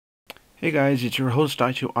Hey guys, it's your host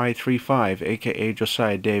I2I35, aka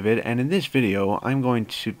Josiah David, and in this video I'm going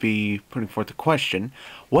to be putting forth the question,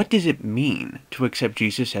 what does it mean to accept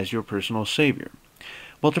Jesus as your personal Savior?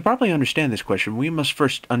 Well, to properly understand this question, we must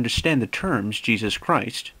first understand the terms Jesus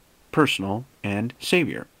Christ, personal, and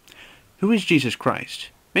Savior. Who is Jesus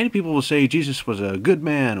Christ? Many people will say Jesus was a good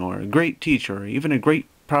man, or a great teacher, or even a great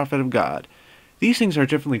prophet of God. These things are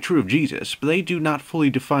definitely true of Jesus, but they do not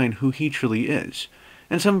fully define who he truly is.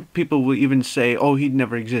 And some people will even say, oh, he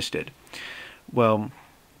never existed. Well,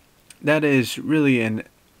 that is really an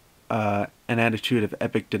attitude of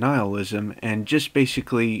epic denialism and just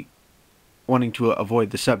basically wanting to avoid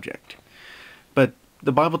the subject. But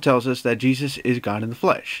the Bible tells us that Jesus is God in the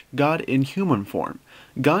flesh, God in human form.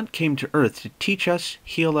 God came to earth to teach us,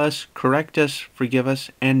 heal us, correct us, forgive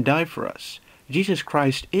us, and die for us. Jesus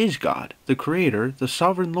Christ is God, the Creator, the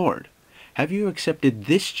Sovereign Lord. Have you accepted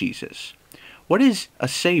this Jesus? What is a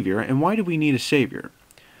Savior, and why do we need a Savior?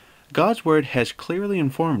 God's Word has clearly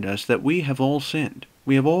informed us that we have all sinned.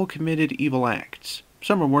 We have all committed evil acts.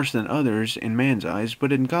 Some are worse than others in man's eyes,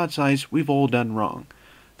 but in God's eyes, we've all done wrong.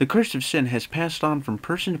 The curse of sin has passed on from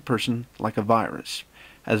person to person like a virus.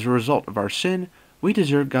 As a result of our sin, we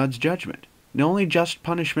deserve God's judgment. The only just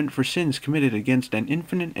punishment for sins committed against an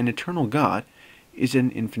infinite and eternal God is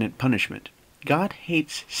an infinite punishment. God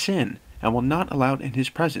hates sin and will not allow it in His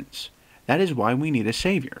presence. That is why we need a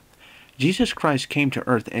Savior. Jesus Christ came to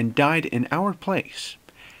earth and died in our place.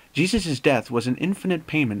 Jesus' death was an infinite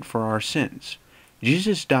payment for our sins.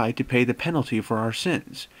 Jesus died to pay the penalty for our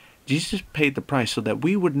sins. Jesus paid the price so that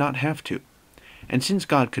we would not have to. And since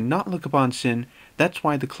God could not look upon sin, that's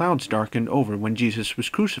why the clouds darkened over when Jesus was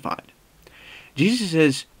crucified.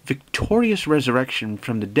 Jesus' victorious resurrection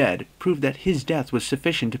from the dead proved that His death was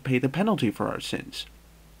sufficient to pay the penalty for our sins.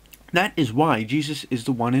 That is why Jesus is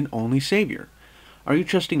the one and only Savior. Are you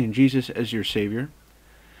trusting in Jesus as your Savior?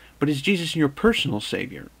 But is Jesus your personal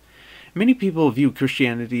Savior? Many people view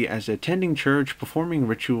Christianity as attending church, performing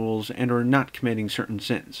rituals, and or not committing certain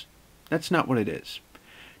sins. That's not what it is.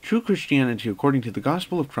 True Christianity, according to the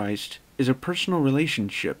gospel of Christ, is a personal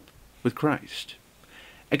relationship with Christ.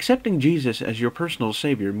 Accepting Jesus as your personal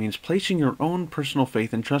Savior means placing your own personal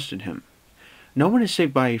faith and trust in Him. No one is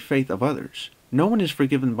saved by faith of others. No one is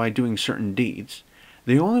forgiven by doing certain deeds.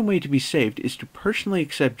 The only way to be saved is to personally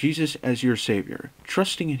accept Jesus as your Savior,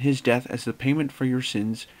 trusting in His death as the payment for your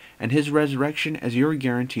sins, and His resurrection as your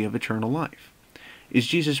guarantee of eternal life. Is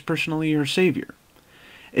Jesus personally your Savior?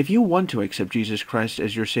 If you want to accept Jesus Christ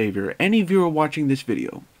as your Savior, any viewer watching this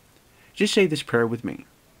video, just say this prayer with me.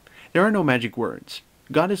 There are no magic words.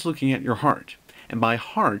 God is looking at your heart. And by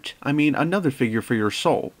heart, I mean another figure for your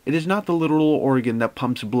soul. It is not the literal organ that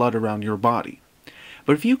pumps blood around your body.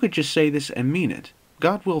 But if you could just say this and mean it,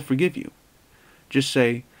 God will forgive you. Just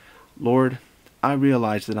say, Lord, I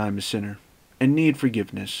realize that I am a sinner and need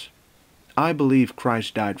forgiveness. I believe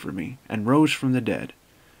Christ died for me and rose from the dead.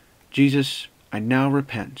 Jesus, I now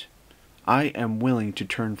repent. I am willing to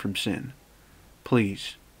turn from sin.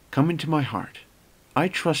 Please, come into my heart. I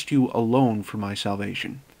trust you alone for my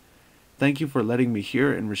salvation. Thank you for letting me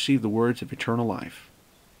hear and receive the words of eternal life.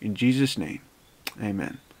 In Jesus' name,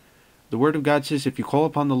 amen. The Word of God says, if you call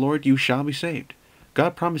upon the Lord, you shall be saved.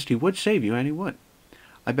 God promised He would save you, and He would.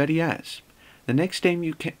 I bet He has. The next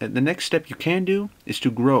step you can do is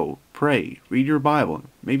to grow, pray, read your Bible,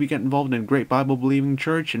 maybe get involved in a great Bible-believing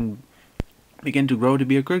church, and begin to grow to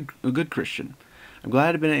be a good Christian. I'm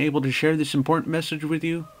glad I've been able to share this important message with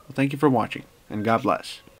you. Well, thank you for watching, and God bless.